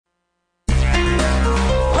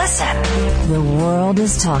listen. The world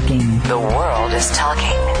is talking. The world is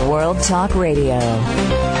talking. World Talk Radio.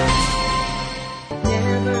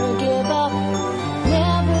 Never give up,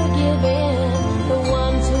 never give in. The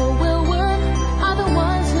ones who will work are the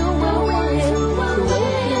ones who will win. To make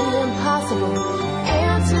the impossible,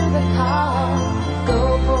 answer the call.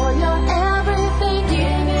 Go for your everything,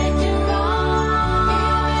 give it your all.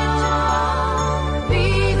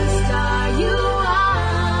 Be the star you are.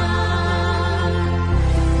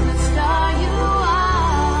 The star you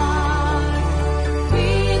are.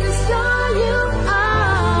 Be the star you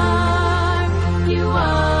are. You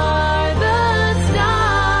are the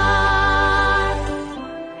star.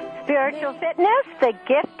 Spiritual fitness, the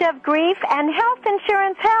gift of grief, and health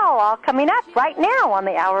insurance hell, all coming up right now on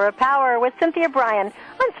the Hour of Power with Cynthia Bryan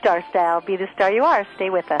on Star Style. Be the star you are. Stay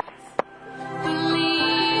with us.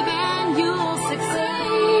 Believe and you'll succeed.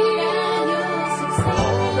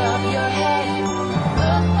 Hold up your head,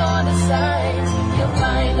 look for the signs. You'll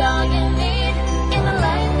find all you need in the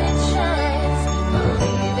light that shines.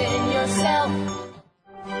 Believe in yourself.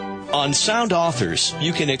 On Sound Authors,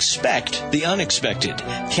 you can expect the unexpected.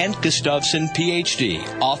 Kent Gustafson, Ph.D.,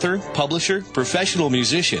 author, publisher, professional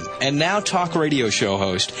musician, and now talk radio show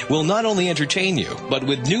host, will not only entertain you, but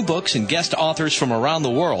with new books and guest authors from around the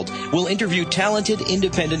world, will interview talented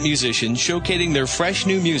independent musicians showcasing their fresh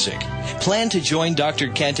new music. Plan to join Dr.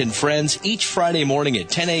 Kent and friends each Friday morning at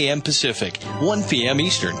 10 a.m. Pacific, 1 p.m.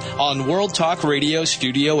 Eastern, on World Talk Radio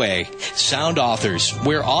Studio A. Sound Authors,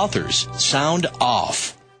 where authors sound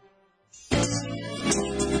off.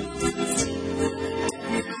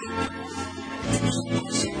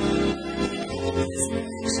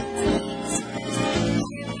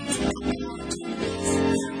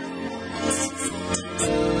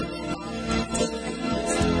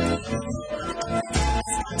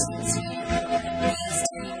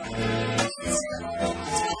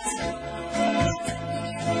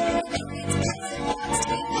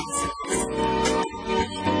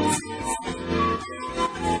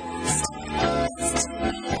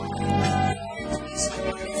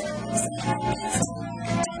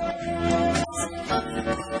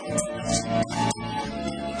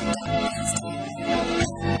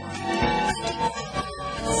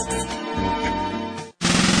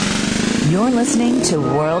 You're listening to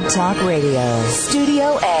World Talk Radio,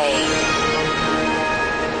 Studio A.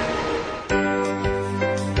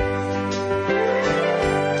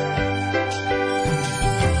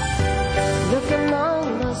 Look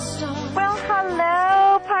among the stars. Well,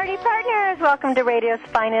 hello, party partners. Welcome to Radio's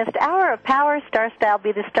finest hour of power, Star Style,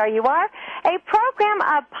 Be the Star You Are, a program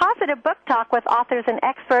of positive book talk with authors and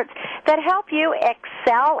experts that help you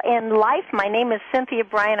excel in life. My name is Cynthia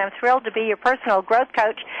Bryan. I'm thrilled to be your personal growth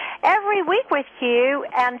coach every week with you,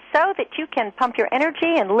 and so that you can pump your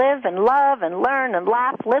energy and live and love and learn and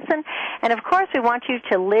laugh, listen. And, of course, we want you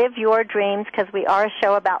to live your dreams because we are a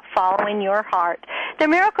show about following your heart. The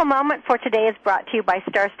Miracle Moment for today is brought to you by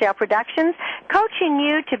Star Style Productions, coaching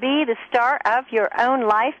you to be the star of your own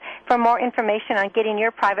life. For more information on getting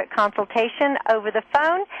your private consultation over the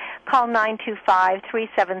phone, call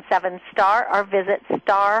 925-377-STAR or visit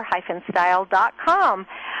star-style.com.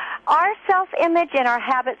 Our self-image and our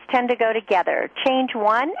habits tend to go together. Change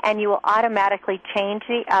one, and you will automatically change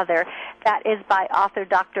the other. That is by author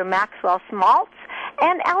Dr. Maxwell Maltz.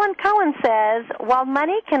 And Alan Cohen says, while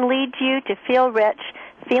money can lead you to feel rich,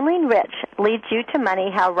 feeling rich leads you to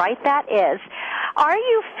money. How right that is. Are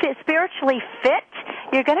you spiritually fit?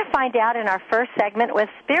 You're going to find out in our first segment with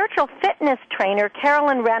spiritual fitness trainer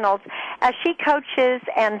Carolyn Reynolds as she coaches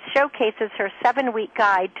and showcases her 7-week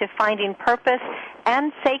guide to finding purpose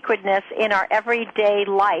and sacredness in our everyday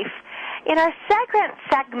life. In our second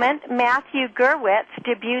segment, Matthew Gurwitz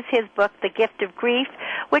debuts his book, The Gift of Grief,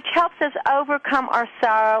 which helps us overcome our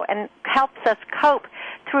sorrow and helps us cope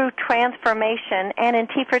through transformation. And in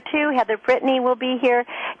T for Two, Heather Brittany will be here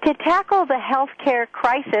to tackle the healthcare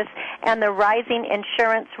crisis and the rising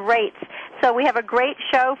insurance rates. So we have a great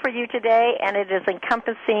show for you today, and it is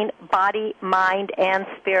encompassing body, mind, and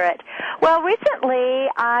spirit. Well, recently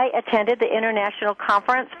I attended the International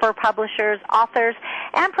Conference for Publishers, Authors,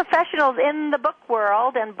 and Professionals in the Book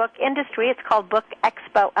World and Book Industry. It's called Book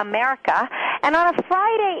Expo America. And on a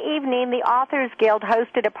Friday evening, the Authors Guild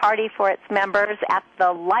hosted a party for its members at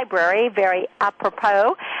the library, very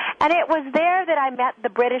apropos. And it was there that I met the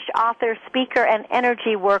British author, speaker, and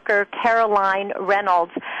energy worker, Caroline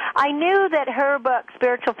Reynolds. I knew that her book,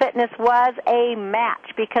 Spiritual Fitness, was a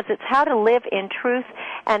match because it's how to live in truth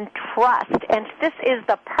and trust. And this is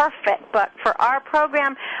the perfect book for our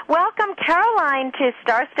program. Welcome, Caroline, to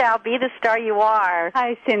Star Style, Be the Star You Are.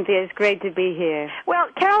 Hi, Cynthia. It's great to be here. Well,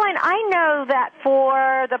 Caroline, I know that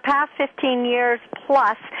for the past 15 years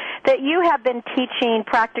plus that you have been teaching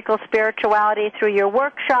practical spirituality through your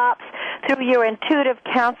workshops, through your intuitive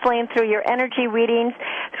counseling, through your energy readings,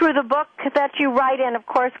 through the book that you write, and, of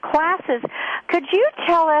course, classes. Could you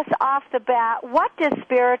tell us off the bat, what does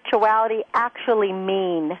spirituality actually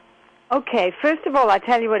mean? Okay, first of all, I'll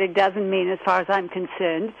tell you what it doesn't mean as far as I'm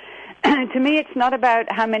concerned. To me, it's not about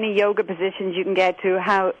how many yoga positions you can get into,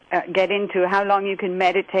 how long you can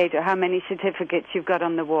meditate, or how many certificates you've got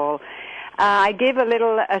on the wall. I gave a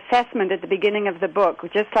little assessment at the beginning of the book,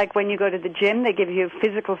 just like when you go to the gym, they give you a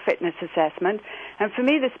physical fitness assessment. And for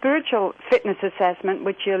me, the spiritual fitness assessment,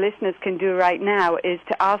 which your listeners can do right now, is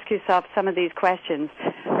to ask yourself some of these questions.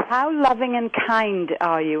 How loving and kind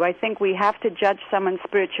are you? I think we have to judge someone's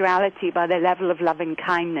spirituality by their level of loving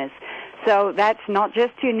kindness. So that's not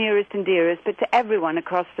just to your nearest and dearest, but to everyone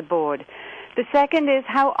across the board. The second is,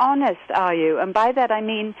 how honest are you? And by that I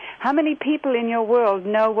mean, how many people in your world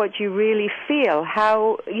know what you really feel?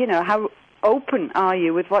 How open are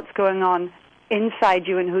you with what's going on inside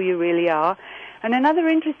you and who you really are? And another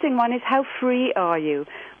interesting one is, how free are you?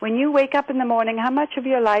 When you wake up in the morning, how much of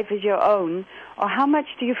your life is your own? Or how much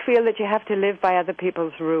do you feel that you have to live by other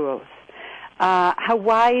people's rules? How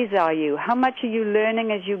wise are you? How much are you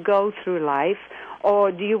learning as you go through life?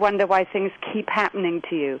 Or do you wonder why things keep happening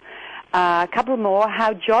to you? A couple more.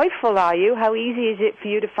 How joyful are you? How easy is it for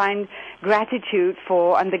you to find gratitude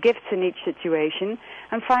for and the gifts in each situation?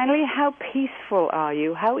 And finally, how peaceful are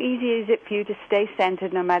you? How easy is it for you to stay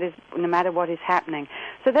centered no matter what is happening?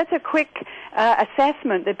 So that's a quick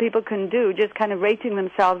assessment that people can do, just kind of rating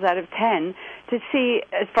themselves out of 10 to see,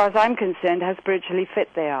 as far as I'm concerned, how spiritually fit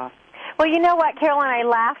they are. Well, you know what, Carolyn, I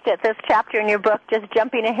laughed at this chapter in your book, just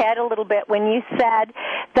jumping ahead a little bit, when you said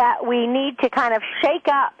that we need to kind of shake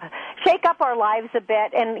up our lives a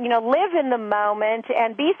bit and, live in the moment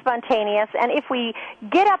and be spontaneous. And if we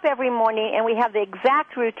get up every morning and we have the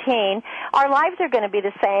exact routine, our lives are going to be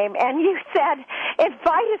the same. And you said,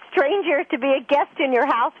 invite a stranger to be a guest in your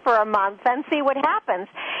house for a month and see what happens.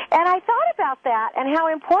 And I thought about that and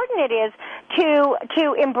how important it is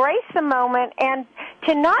to embrace the moment and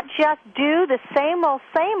to not just do the same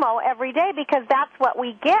old every day, because that's what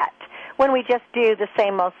we get when we just do the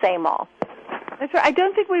same old. That's right. I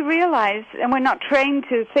don't think we realize, and we're not trained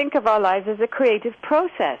to think of our lives as a creative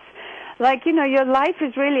process. Like, your life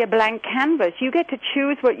is really a blank canvas. You get to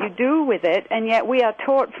choose what you do with it, and yet we are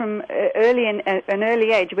taught from an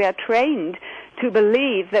early age, we are trained to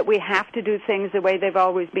believe that we have to do things the way they've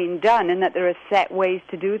always been done, and that there are set ways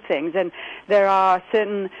to do things, and there are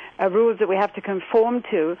certain rules that we have to conform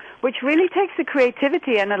to, which really takes the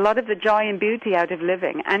creativity and a lot of the joy and beauty out of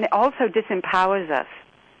living, and it also disempowers us.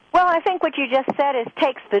 Well, I think what you just said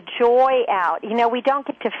takes the joy out. We don't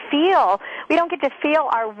get to feel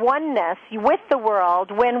our oneness with the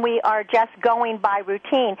world when we are just going by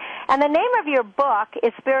routine. And the name of your book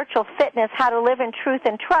is Spiritual Fitness: How to Live in Truth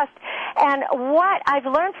and Trust. And what I've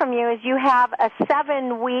learned from you is you have a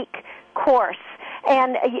 7-week course.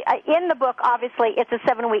 And in the book, obviously, it's a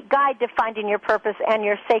 7-week guide to finding your purpose and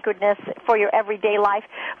your sacredness for your everyday life.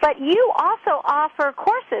 But you also offer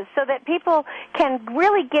courses so that people can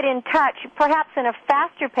really get in touch, perhaps in a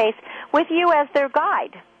faster pace, with you as their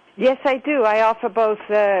guide. Yes, I do. I offer both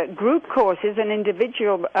group courses and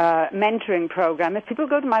individual mentoring program. If people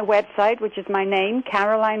go to my website, which is my name,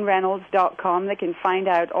 CarolineReynolds.com, they can find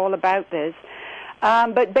out all about this.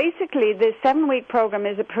 But basically, the 7-week program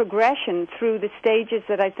is a progression through the stages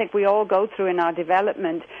that I think we all go through in our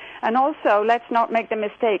development. And also, let's not make the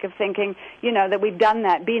mistake of thinking, that we've done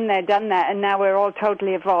that, been there, done that, and now we're all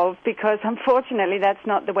totally evolved, because unfortunately that's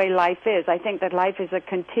not the way life is. I think that life is a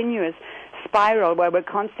continuous spiral where we're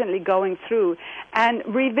constantly going through and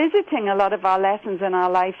revisiting a lot of our lessons and our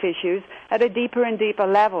life issues at a deeper and deeper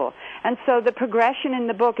level. And so the progression in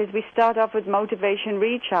the book is we start off with motivation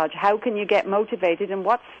recharge. How can you get motivated, and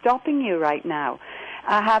what's stopping you right now?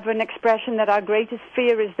 I have an expression that our greatest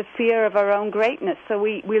fear is the fear of our own greatness. So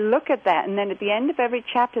we look at that, and then at the end of every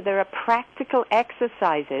chapter there are practical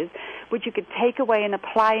exercises which you could take away and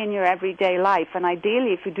apply in your everyday life. And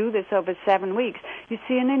ideally, if you do this over 7 weeks, you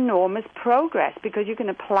see an enormous progress, because you can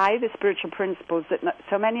apply the spiritual principles that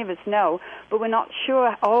so many of us know, but we're not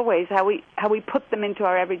sure always how we put them into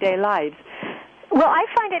our everyday lives. Well, I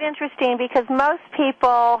find it interesting because most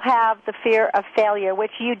people have the fear of failure,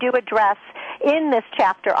 which you do address in this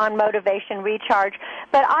chapter on motivation recharge.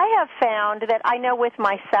 But I have found that I know with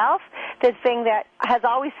myself, the thing that has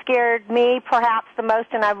always scared me perhaps the most,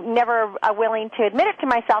 and I'm never willing to admit it to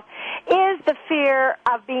myself, is the fear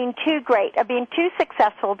of being too great, of being too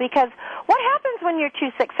successful. Because what happens when you're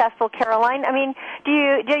too successful, Caroline? I mean, do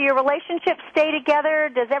your relationships stay together?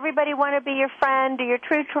 Does everybody want to be your friend? Do your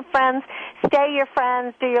true friends stay your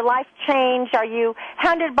friends? Do your life change? Are you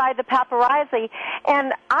hounded by the paparazzi?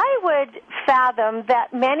 And I would fathom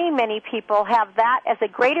that many people have that as a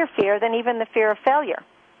greater fear than even the fear of failure.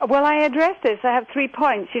 Well, I address this. I have 3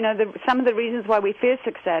 points. You know, some of the reasons why we fear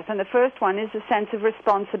success, and the first one is a sense of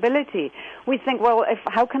responsibility. We think, well,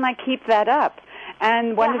 how can I keep that up?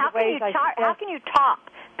 And one of the ways how can you top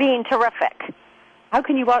being terrific? How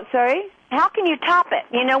can you what? Sorry. How can you top it?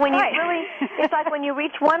 You know, when you really, it's like when you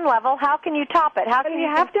reach one level, how can you top it? How can you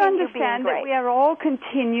have to understand that we are all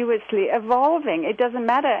continuously evolving. It doesn't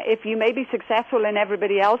matter if you may be successful in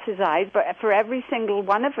everybody else's eyes, but for every single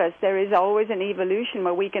one of us, there is always an evolution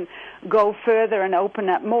where we can go further and open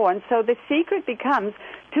up more. And so the secret becomes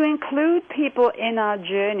to include people in our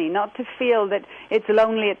journey, not to feel that it's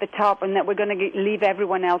lonely at the top and that we're going to leave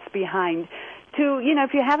everyone else behind. To, you know,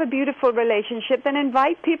 if you have a beautiful relationship, then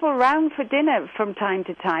invite people around for dinner from time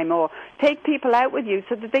to time, or take people out with you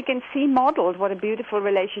so that they can see modeled what a beautiful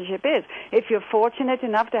relationship is. If you're fortunate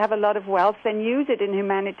enough to have a lot of wealth, then use it in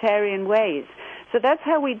humanitarian ways. So that's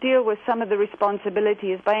how we deal with some of the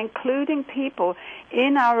responsibilities, by including people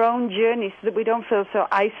in our own journey so that we don't feel so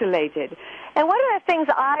isolated. And one of the things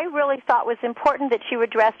I really thought was important that you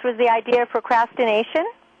addressed was the idea of procrastination.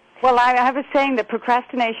 Well, I have a saying that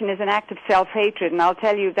procrastination is an act of self-hatred, and I'll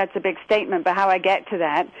tell you that's a big statement, but how I get to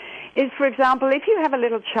that is, for example, if you have a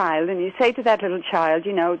little child and you say to that little child,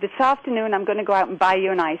 you know, this afternoon I'm going to go out and buy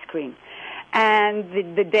you an ice cream,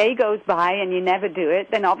 and the day goes by and you never do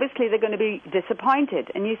it, then obviously they're going to be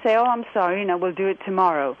disappointed. And you say, oh, I'm sorry, you know, we'll do it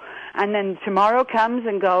tomorrow. And then tomorrow comes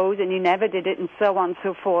and goes and you never did it, and so on and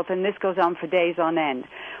so forth, and this goes on for days on end.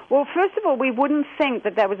 Well, first of all, we wouldn't think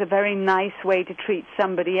that was a very nice way to treat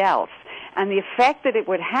somebody else. And the effect that it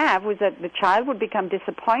would have was that the child would become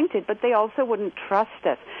disappointed, but they also wouldn't trust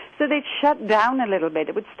us. So they'd shut down a little bit.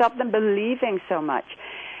 It would stop them believing so much.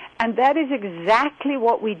 And that is exactly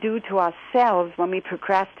what we do to ourselves when we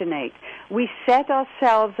procrastinate. We set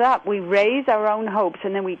ourselves up, we raise our own hopes,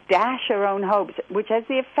 and then we dash our own hopes, which has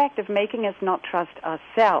the effect of making us not trust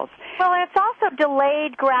ourselves. Well, and it's also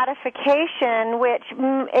delayed gratification,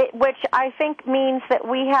 which I think means that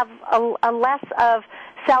we have a less of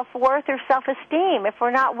self-worth or self-esteem if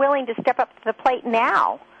we're not willing to step up to the plate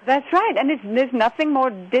now. That's right, and there's nothing more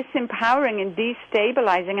disempowering and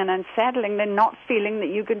destabilizing and unsettling than not feeling that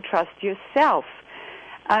you can trust yourself.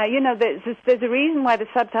 You know, there's a reason why the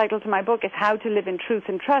subtitle to my book is How to Live in Truth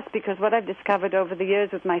and Trust, because what I've discovered over the years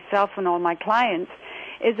with myself and all my clients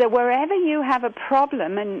is that wherever you have a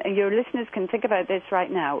problem, and your listeners can think about this right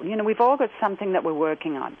now, you know, we've all got something that we're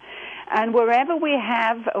working on. And wherever we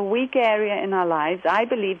have a weak area in our lives, I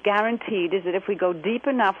believe guaranteed is that if we go deep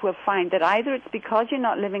enough, we'll find that either it's because you're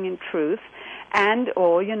not living in truth and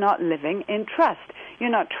or you're not living in trust. You're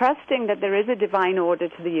not trusting that there is a divine order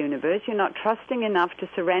to the universe. You're not trusting enough to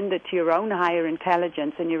surrender to your own higher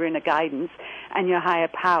intelligence and your inner guidance and your higher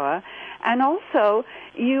power. And also,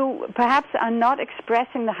 you perhaps are not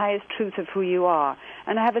expressing the highest truth of who you are.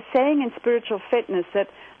 And I have a saying in spiritual fitness that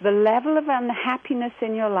the level of unhappiness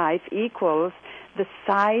in your life equals the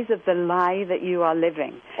size of the lie that you are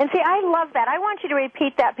living. And see, I love that. I want you to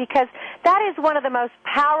repeat that, because that is one of the most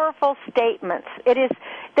powerful statements. It is,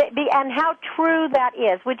 and how true that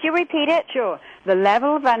is. Would you repeat it? Sure. The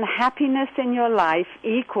level of unhappiness in your life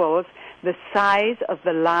equals the size of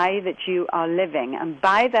the lie that you are living. And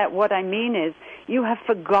by that, what I mean is you have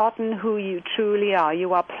forgotten who you truly are.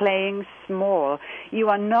 You are playing small. You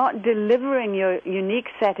are not delivering your unique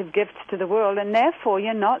set of gifts to the world, and therefore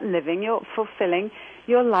you're not fulfilling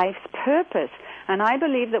your life's purpose. And I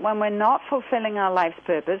believe that when we're not fulfilling our life's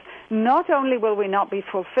purpose, not only will we not be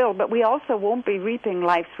fulfilled, but we also won't be reaping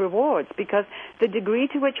life's rewards, because the degree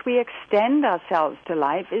to which we extend ourselves to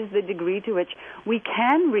life is the degree to which we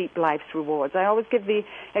can reap life's rewards. I always give the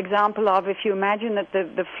example of, if you imagine that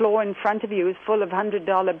the floor in front of you is full of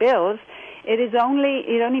 $100 bills, it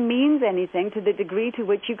only means anything to the degree to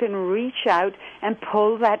which you can reach out and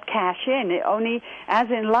pull that cash in. It only, as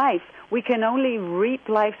in life, we can only reap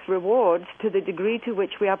life's rewards to the degree to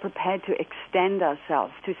which we are prepared to extend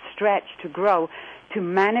ourselves, to stretch, to grow, to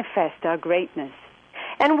manifest our greatness.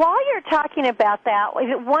 And while you're talking about that,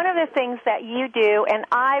 one of the things that you do, and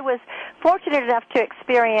I was fortunate enough to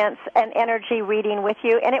experience an energy reading with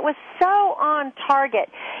you, and it was so on target,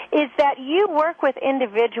 is that you work with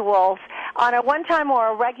individuals on a one-time or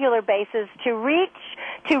a regular basis to reach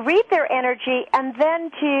to read their energy and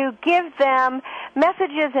then to give them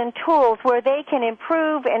messages and tools where they can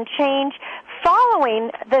improve and change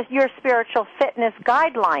following your spiritual fitness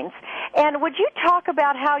guidelines. And would you talk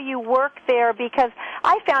about how you work there? Because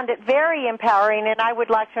I found it very empowering, and I would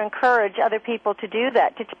like to encourage other people to do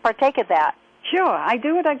that, to partake of that. Sure. I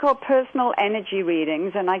do what I call personal energy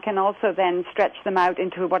readings, and I can also then stretch them out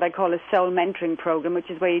into what I call a soul mentoring program,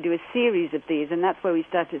 which is where you do a series of these, and that's where we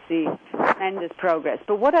start to see tremendous progress.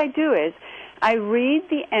 But what I do is I read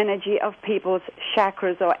the energy of people's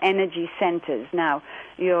chakras or energy centers. Now,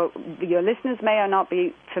 your listeners may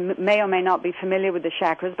or may not be familiar with the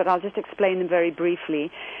chakras, but I'll just explain them very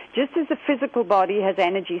briefly. Just as the physical body has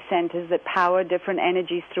energy centers that power different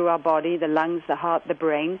energies through our body, the lungs, the heart, the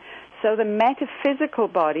brain, so the metaphysical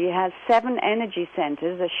body has 7 energy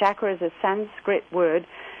centers. A chakra is a Sanskrit word,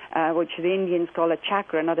 which the Indians call a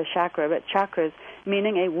chakra, not a chakra, but chakras,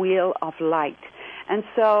 meaning a wheel of light. And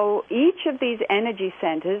so each of these energy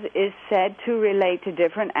centers is said to relate to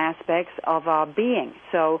different aspects of our being.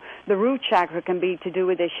 So the root chakra can be to do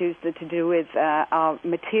with issues that to do with our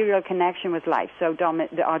material connection with life, so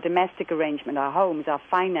our domestic arrangement, our homes, our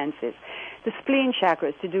finances. The spleen chakra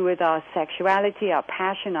is to do with our sexuality, our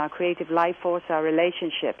passion, our creative life force, our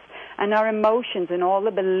relationships, and our emotions and all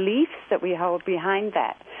the beliefs that we hold behind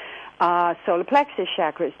that. Solar plexus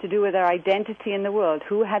chakra is to do with our identity in the world.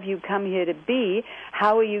 Who have you come here to be?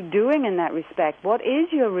 How are you doing in that respect? What is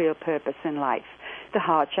your real purpose in life? The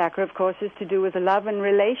heart chakra, of course, is to do with love and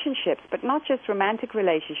relationships, but not just romantic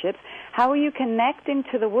relationships. How are you connecting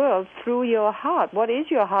to the world through your heart? What is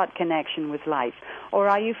your heart connection with life? Or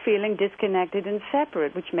are you feeling disconnected and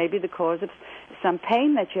separate, which may be the cause of some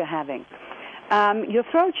pain that you're having? Your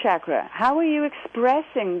throat chakra, how are you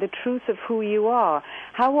expressing the truth of who you are?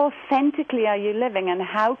 How authentically are you living, and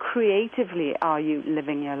how creatively are you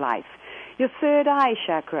living your life? Your third eye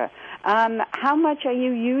chakra, how much are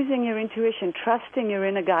you using your intuition, trusting your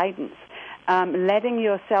inner guidance, letting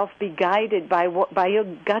yourself be guided by your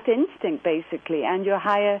gut instinct, basically, and your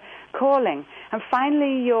higher calling? And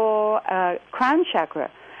finally, your crown chakra.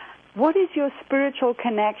 What is your spiritual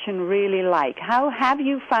connection really like? How have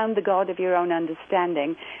you found the God of your own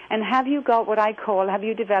understanding? And have you got what I call, have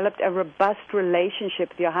you developed a robust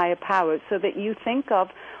relationship with your higher powers so that you think of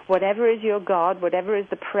whatever is your God, whatever is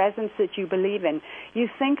the presence that you believe in, you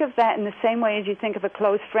think of that in the same way as you think of a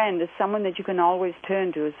close friend, as someone that you can always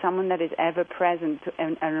turn to, as someone that is ever present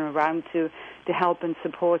and around to help and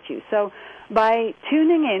support you. So by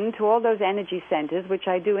tuning in to all those energy centers, which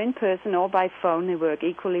I do in person or by phone, they work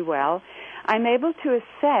equally well, I'm able to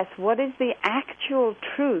assess what is the actual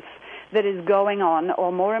truth that is going on,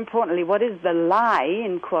 or more importantly, what is the lie,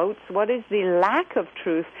 in quotes, what is the lack of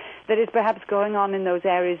truth that is perhaps going on in those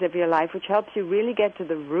areas of your life, which helps you really get to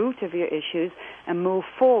the root of your issues and move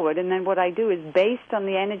forward. And then what I do is, based on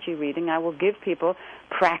the energy reading, I will give people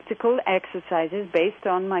practical exercises based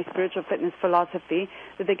on my spiritual fitness philosophy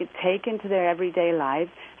that they could take into their everyday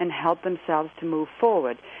lives and help themselves to move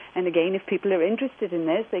forward. And again, if people are interested in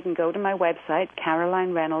this, they can go to my website,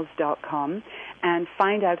 CarolineReynolds.com, and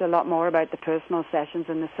find out a lot more about the personal sessions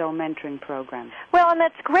and the soul mentoring program. Well, and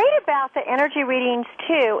that's great about the energy readings,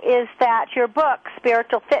 too, is that your book,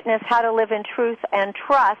 Spiritual Fitness, How to Live in Truth and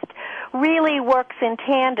Trust, really works in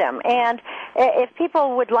tandem. And if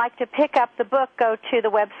people would like to pick up the book, go to the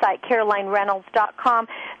website, CarolineReynolds.com.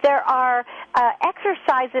 There are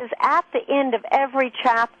exercises at the end of every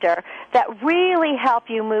chapter that really help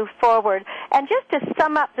you move forward. And just to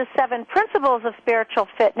sum up the 7 principles of spiritual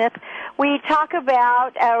fitness, we talk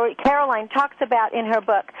about, Caroline talks about in her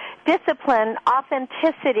book, discipline,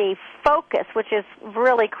 authenticity, focus, which is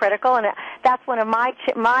really critical, and that's one of my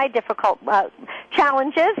difficult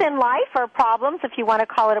challenges in life, or problems, if you want to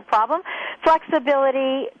call it a problem.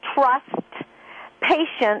 Flexibility, trust,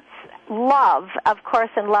 patience, love, of course,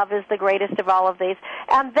 and love is the greatest of all of these.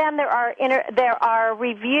 And then there are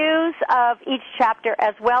reviews of each chapter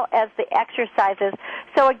as well as the exercises.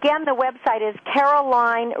 So again, the website is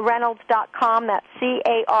CarolineReynolds.com. That's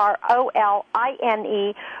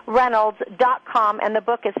CAROLINE Reynolds.com, and the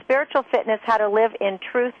book is Spiritual Fitness: How to Live in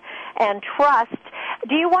Truth and Trust.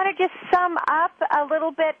 Do you want to just sum up a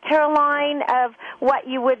little bit, Caroline, of what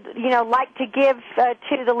you would, like to give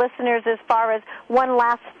to the listeners as far as one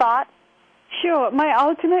last thought? Sure. My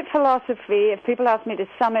ultimate philosophy, if people ask me to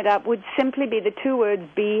sum it up, would simply be the 2 words,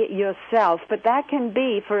 be yourself. But that can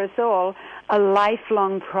be, for us all, a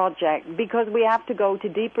lifelong project, because we have to go to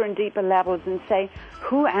deeper and deeper levels and say,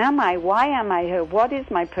 who am I? Why am I here? What is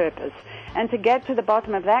my purpose? And to get to the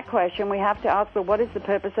bottom of that question, we have to ask, well, what is the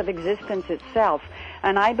purpose of existence itself?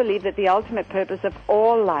 And I believe that the ultimate purpose of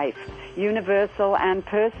all life, universal and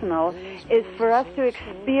personal, is for us to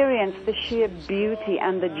experience the sheer beauty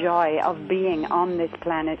and the joy of being on this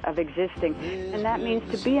planet, of existing. And that means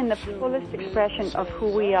to be in the fullest expression of who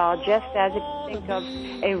we are, just as if you think of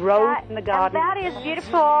a rose in the garden. And that is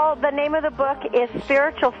beautiful. The name of the book is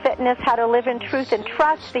Spiritual Fitness, How to Live in Truth and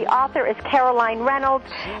Trust. The author is Caroline Reynolds,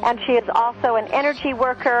 and she is also an energy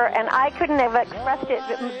worker. And I couldn't have expressed it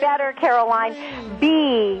better, Caroline.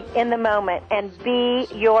 Be in the moment and be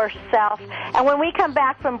yourself. And when we come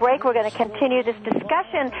back from break, we're going to continue this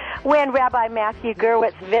discussion when Rabbi Matthew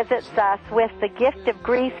Gurwitz visits us with the gift of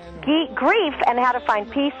grief and how to find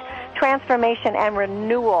peace, transformation, and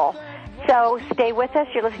renewal. So stay with us.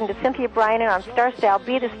 You're listening to Cynthia Bryan on Star Style.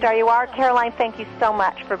 Be the star you are. Caroline, thank you so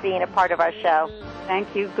much for being a part of our show.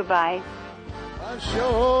 Thank you. Goodbye.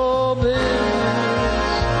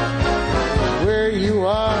 Where you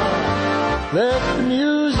are, let the music